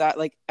Parton knew that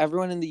like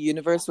everyone in the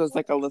universe was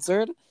like a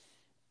lizard,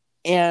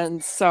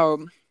 and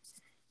so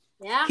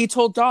he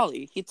told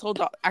Dolly.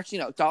 Actually,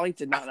 no, Dolly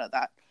did not know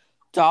that.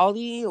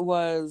 Dolly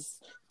was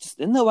just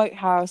in the White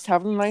House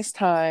having a nice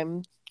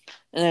time.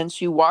 And then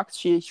she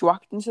walked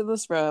into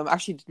this room.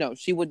 Actually, no,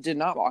 did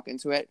not walk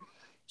into it.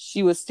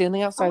 She was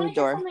standing outside the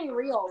door. Something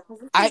real,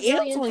 I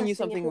am telling you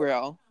something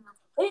real.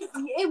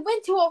 It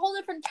went to a whole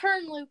different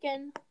turn,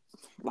 Lucan.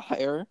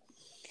 Liar.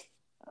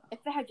 If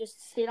it had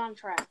just stayed on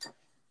track,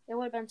 it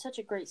would have been such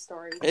a great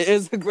story. It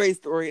is a great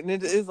story, and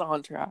it is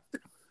on track.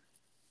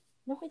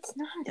 No, it's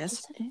not.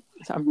 Yes, it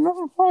is. I'm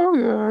not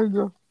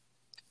tired.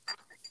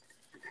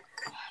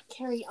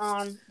 Carry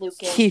on,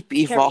 Lucan. Keep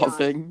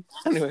evolving.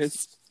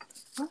 Anyways.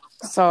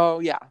 So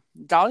yeah,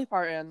 Dolly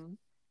Parton.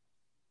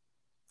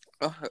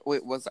 Oh,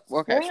 wait, was that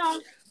okay?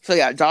 So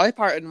yeah, Dolly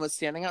Parton was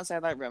standing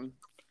outside that room.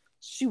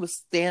 She was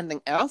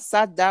standing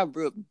outside that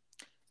room,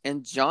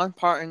 and John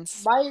Parton.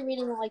 Why are you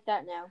reading it like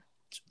that now?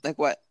 Like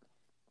what?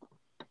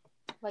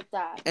 Like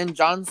that. And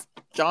John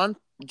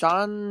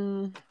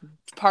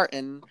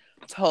Parton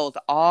told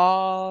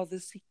all the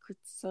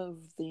secrets of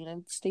the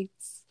United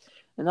States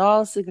and all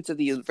the secrets of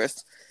the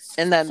universe.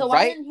 And then so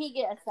why didn't he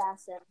get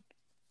assassinated?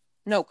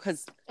 No,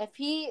 because if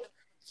he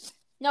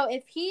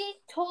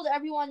told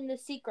everyone the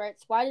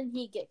secrets, why didn't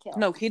he get killed?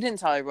 No, he didn't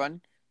tell everyone.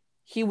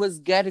 He was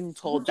getting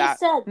told that.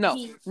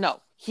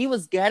 He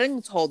was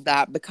getting told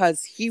that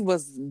because he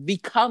was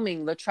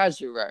becoming the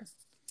treasurer.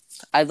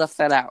 I left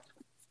that out.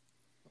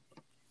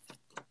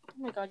 Oh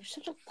my God, you're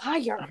such a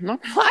liar. I'm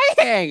not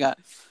lying.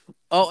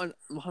 Oh, and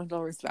Lana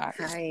Del Rey's back.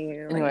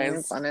 Hi,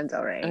 anyways, Lana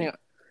Del Rey.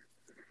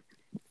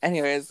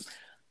 Anyways,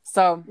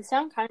 so you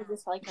sound kind of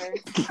just like her.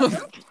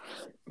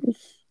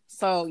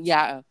 So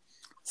yeah,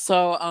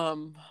 so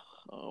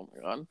oh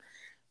my God,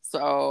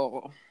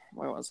 so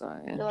where was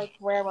I? You're like,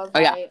 where was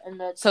I? Yeah. In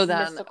the so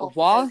then,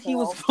 while he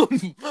was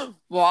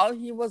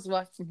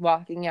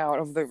walking out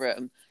of the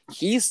room,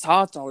 he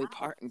saw Dolly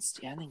Parton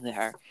standing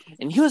there,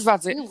 and he was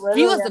about to kill her.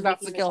 He was about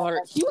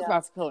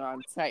to kill her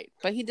on sight,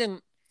 but he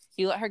didn't.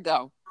 He let her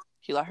go.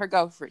 He let her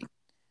go free.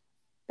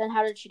 Then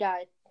how did she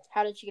die?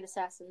 How did she get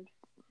assassinated?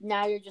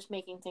 Now you're just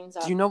making things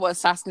up. Do you know what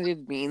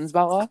assassinated means,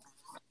 Bella?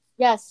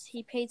 Yes,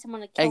 he paid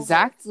someone to kill her.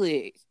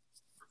 Exactly.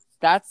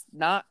 That's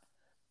not...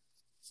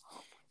 Oh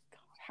my God.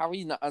 How are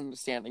you not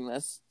understanding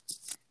this?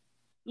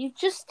 You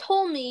just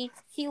told me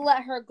he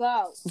let her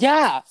go.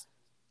 Yeah.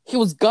 he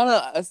was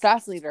gonna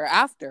assassinate her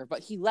after,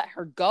 but he let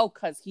her go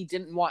because he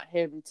didn't want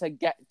him to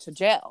get to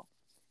jail.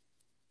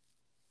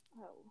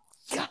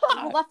 You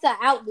God. left that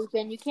out,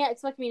 Lupin. You can't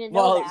expect me to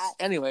know that.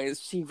 Anyways,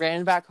 she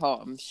ran back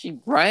home. She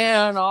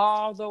ran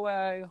all the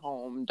way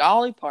home.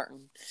 Dolly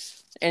Parton.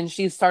 And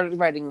she started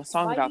writing a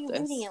song Why about are you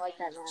this. reading it like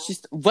that now?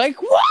 She's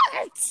like,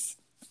 what?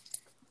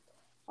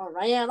 I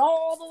ran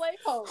all the way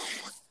home.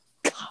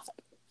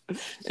 God.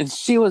 And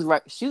she was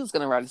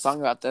gonna write a song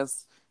about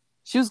this.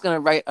 She was gonna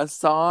write a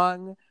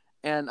song,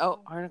 and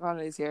Ariana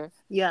Grande is here.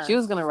 Yeah. She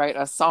was gonna write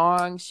a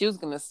song. She was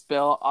gonna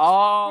spill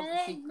all the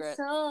secrets.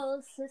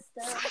 Soul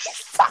sister.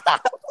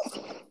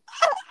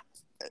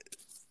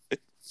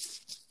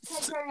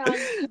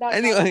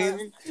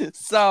 Anyways,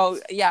 so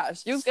yeah,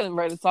 she was gonna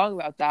write a song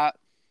about that,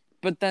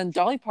 but then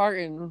Dolly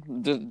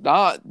Parton did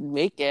not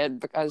make it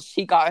because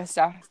she got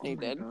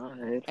assassinated.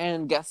 Oh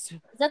and guess Is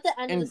that the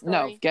end of the story?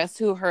 No, guess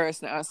who her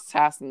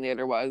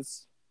assassinator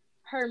was?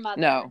 Her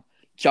mother. No,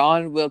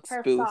 John Wilkes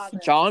Her Booth. father.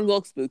 John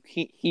Wilkes Booth.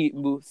 He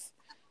Booth.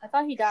 I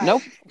thought he died.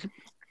 Nope.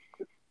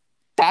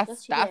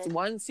 That's did.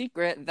 one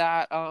secret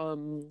that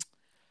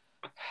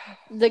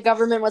the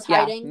government was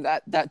hiding.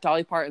 that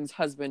Dolly Parton's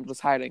husband was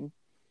hiding.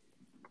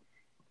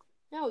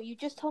 No, you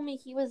just told me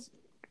he was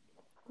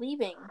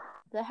leaving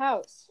the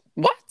house.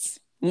 What?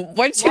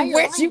 Where'd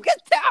you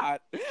get that?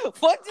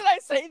 What did I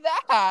say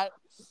that?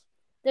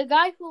 The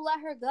guy who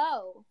let her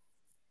go.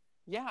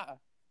 Yeah.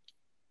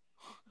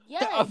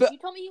 Yes, you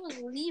told me he was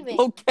leaving.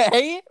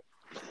 Okay.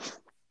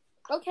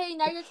 Okay,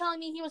 now you're telling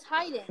me he was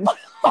hiding.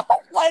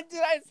 When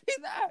did I say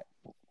that?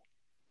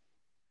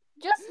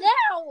 Just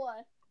now.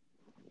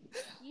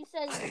 You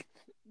said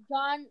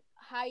John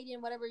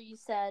Hayden, whatever you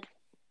said,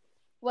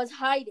 was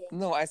hiding.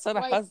 No, I said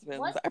a husband.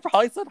 What? I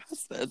probably said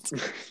husband.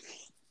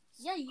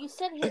 Yeah, you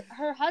said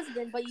her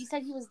husband, but you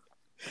said he was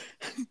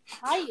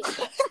hiding.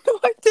 No,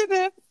 I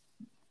didn't.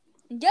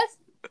 Yes,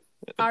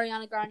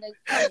 Ariana Grande.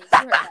 Tell me, you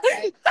heard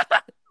that,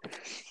 right?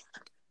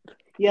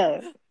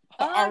 Yeah.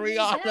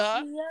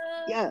 Ariana.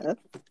 Yeah.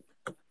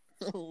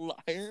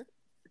 Liar.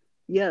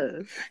 Yeah.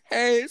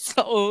 Hey,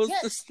 soul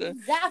Yes, sister.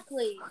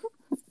 exactly.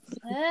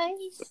 Hey,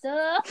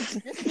 so.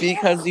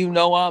 Because you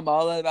know I'm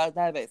all about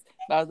that bass.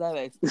 About that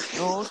bass.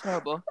 No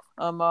trouble.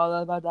 I'm all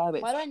about that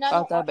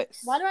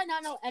bass. Why do I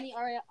not know any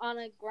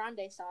Ariana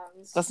Grande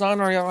songs? That's not an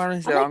Ariana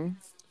Grande song.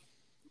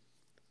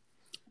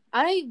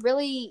 I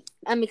really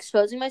am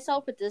exposing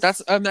myself with this.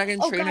 That's a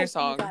Meghan Trainor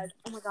song.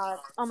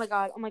 Oh my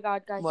god,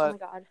 guys. What? Oh my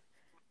god.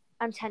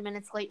 I'm 10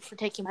 minutes late for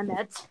taking my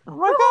meds. Oh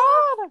my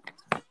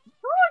god.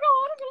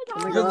 Oh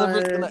my god, Your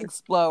liver's gonna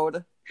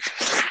explode.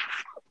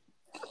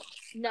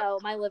 No,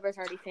 my liver's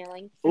already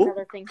failing. Ooh.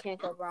 Another thing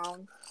can't go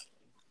wrong.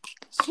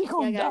 She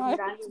gonna die.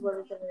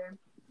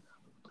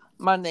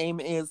 My name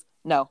is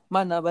no.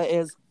 My number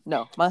is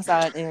no. My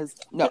sign is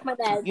no. Take my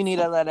meds. You need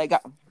to let it go.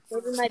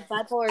 Maybe my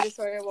bipolar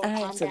disorder will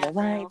calm To down the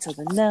right, now. to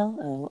the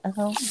no.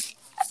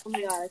 Oh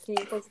my god, can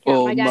you close the camera?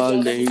 Oh, my dad my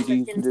yelled at me, ladies, so I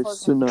didn't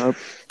close listen up.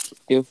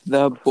 If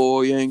that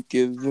boy ain't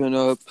giving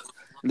up,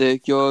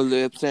 lick your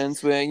lips and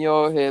swing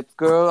your hips,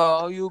 girl.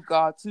 All you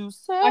got to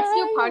say. I have to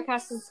do a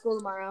podcast in school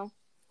tomorrow.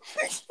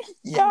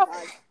 Yeah.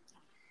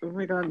 Oh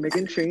my god,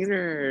 Meghan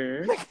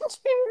Trainor.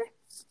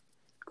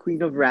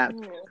 Queen of rap.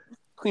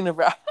 Queen of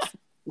rap.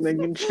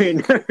 Meghan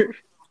Trainor.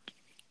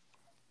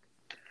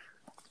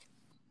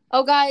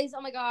 Oh guys,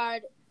 oh my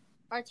god,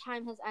 our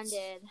time has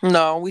ended.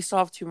 No, we still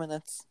have 2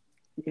 minutes.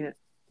 Yeah.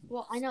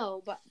 Well, I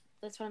know, but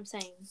that's what I'm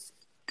saying.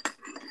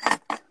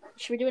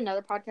 Should we do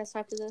another podcast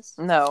after this?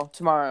 No,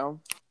 tomorrow.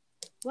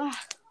 Wow,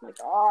 oh my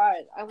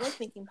god, I like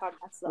making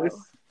podcasts though.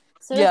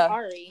 So Yeah. does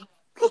Ari.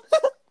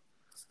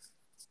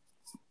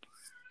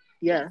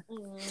 Yeah.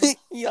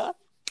 Yeah.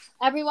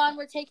 Everyone,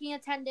 we're taking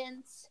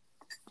attendance.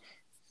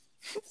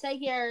 Say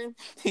here.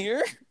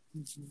 Here?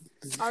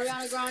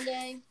 Ariana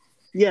Grande.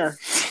 Yeah.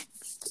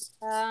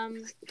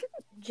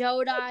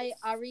 Jodai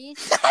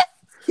Aris.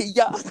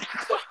 Yeah.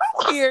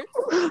 Here.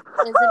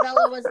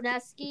 Isabella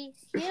Wisniewski.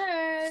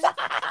 Here.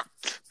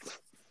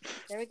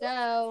 There we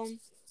go.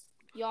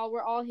 Y'all,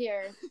 we're all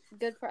here.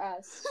 Good for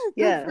us.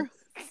 Yeah.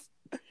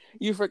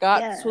 You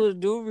forgot Yeah.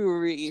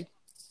 Todori.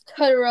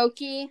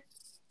 Todoroki.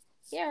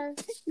 Here.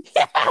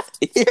 Yeah.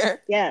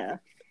 Here. Yeah.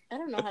 I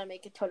don't know how to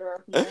make a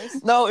Todoroki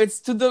noise. No, it's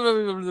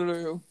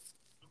Todori.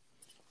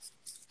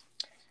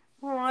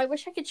 Oh, I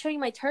wish I could show you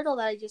my turtle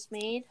that I just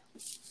made.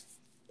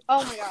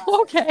 Oh my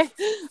god.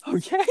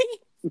 Okay.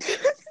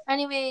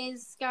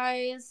 Anyways,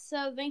 guys,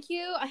 so thank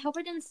you. I hope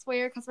I didn't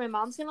swear because my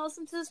mom's gonna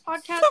listen to this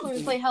podcast when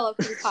we play Hello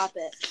Kitty Pop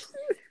It.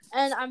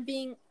 And I'm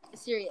being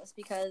serious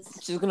because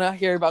She's gonna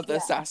hear about the Yeah.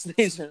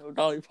 assassination of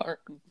Dolly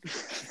Parton.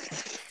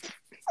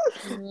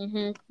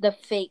 the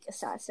fake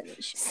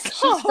assassination. She's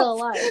still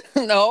alive.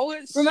 No.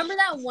 Remember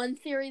that one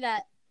theory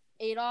that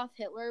Adolf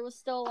Hitler was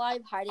still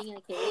alive, hiding in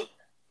a cave?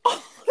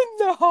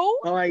 No.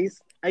 Oh, I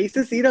used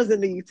to see those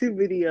in the YouTube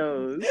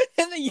videos.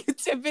 In the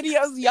YouTube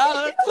videos,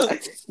 yeah.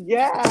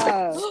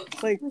 Yeah.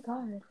 Like, Oh my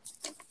god.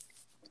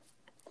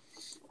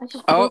 I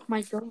just Oh. broke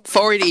my door.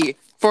 40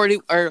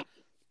 or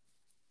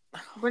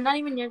We're not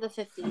even near the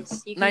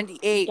 50s.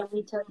 98. You don't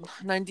need to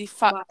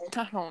 95. lie.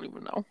 I don't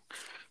even know.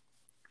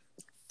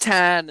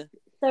 10.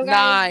 So,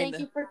 guys, 9. thank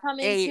you for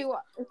coming 8. to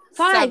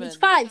 5. 7, It's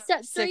 5. So,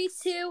 3, 6,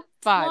 2,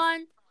 5.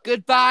 1.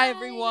 Goodbye, Bye.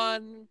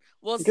 everyone.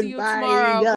 We'll see you Goodbye, tomorrow.